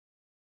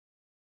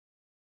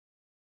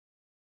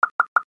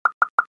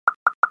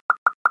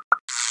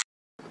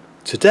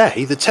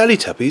Today the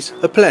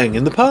Teletubbies are playing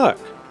in the park.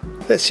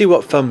 Let's see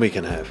what fun we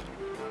can have.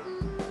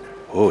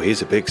 Oh,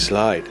 here's a big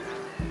slide.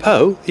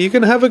 Po, are you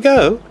going to have a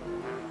go?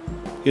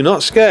 You're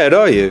not scared,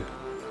 are you?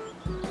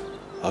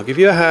 I'll give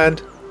you a hand.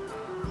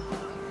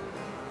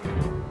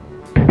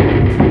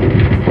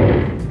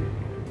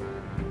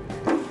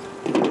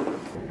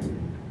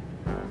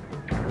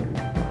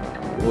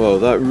 Whoa,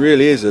 that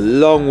really is a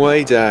long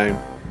way down.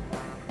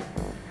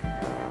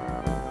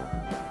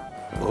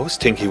 Oh, it's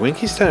Tinky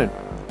Winky's turn.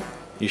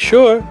 You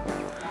sure?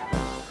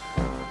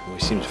 Oh,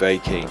 he seems very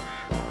keen.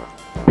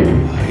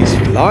 Oh, he's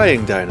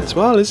flying down as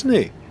well, isn't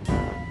he?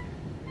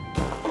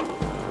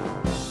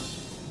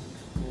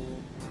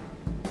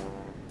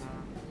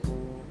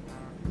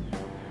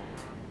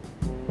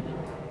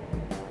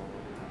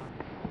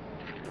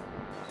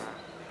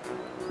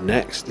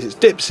 Next is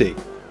Dipsy.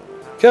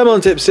 Come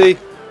on, Dipsy.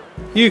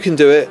 You can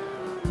do it.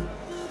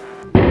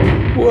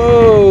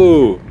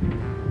 Whoa!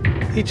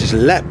 He just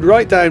leapt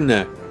right down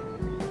there.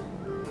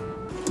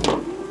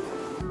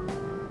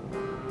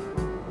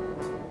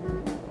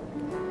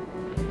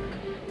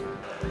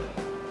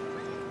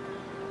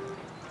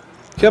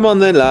 Come on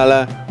then,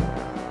 Lala.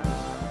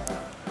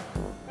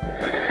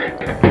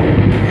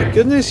 My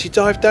goodness, you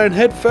dived down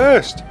head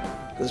first.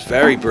 That's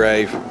very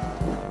brave.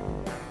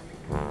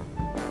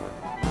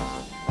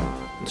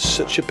 And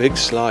such a big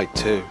slide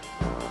too.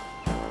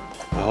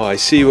 Oh, I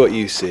see what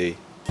you see.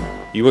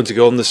 You want to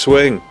go on the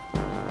swing.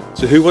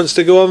 So who wants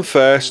to go on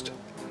first?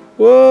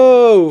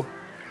 Whoa!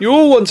 You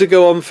all want to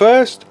go on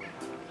first?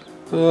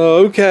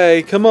 Oh,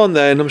 okay, come on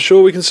then. I'm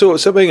sure we can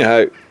sort something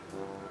out.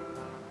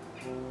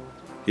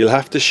 You'll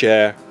have to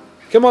share.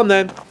 Come on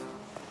then.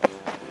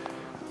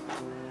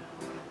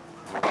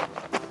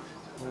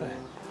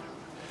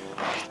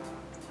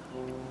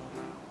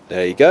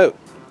 There you go.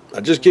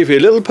 I'll just give you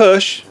a little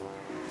push.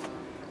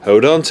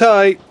 Hold on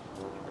tight.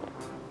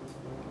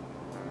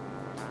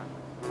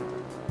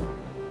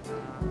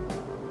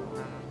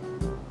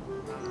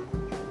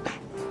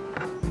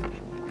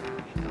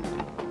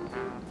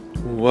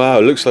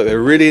 Wow, looks like they're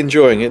really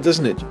enjoying it,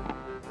 doesn't it?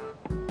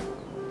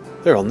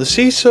 They're on the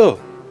seesaw.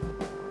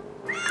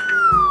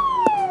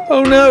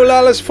 Oh no,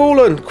 Lala's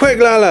fallen! Quick,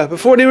 Lala,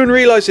 before anyone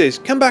realises,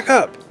 come back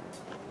up!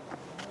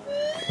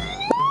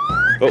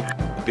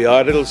 Oh, be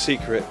our little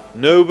secret.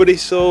 Nobody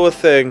saw a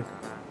thing.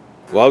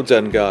 Well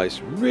done,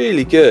 guys.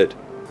 Really good.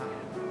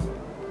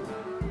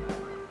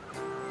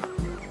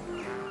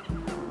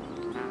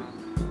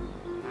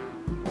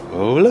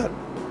 Oh, look.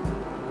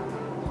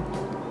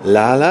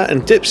 Lala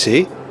and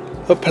Dipsy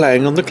are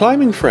playing on the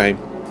climbing frame.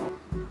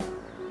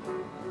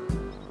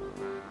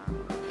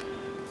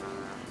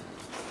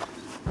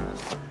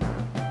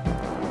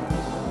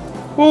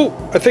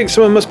 Oh, I think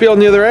someone must be on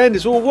the other end.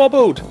 It's all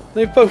wobbled.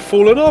 They've both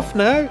fallen off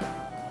now.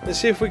 Let's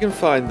see if we can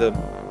find them.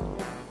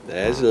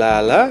 There's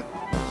Lala.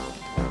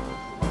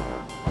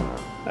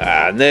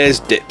 And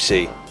there's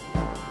Dipsy.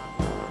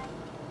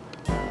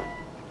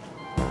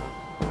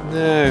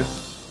 Now,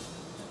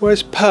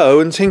 where's Po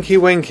and Tinky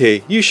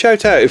Winky? You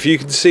shout out if you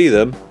can see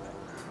them.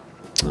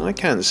 I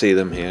can't see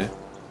them here.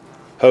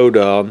 Hold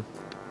on.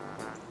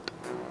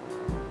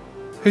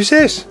 Who's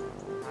this?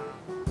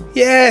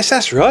 Yes,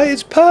 that's right,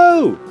 it's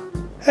Po!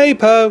 Hey,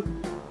 Po!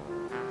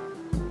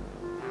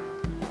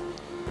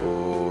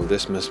 Oh,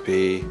 this must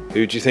be...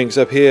 Who do you think's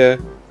up here?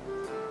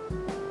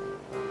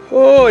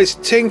 Oh, it's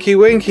Tinky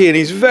Winky and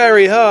he's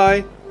very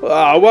high.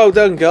 Ah, well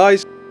done,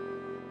 guys.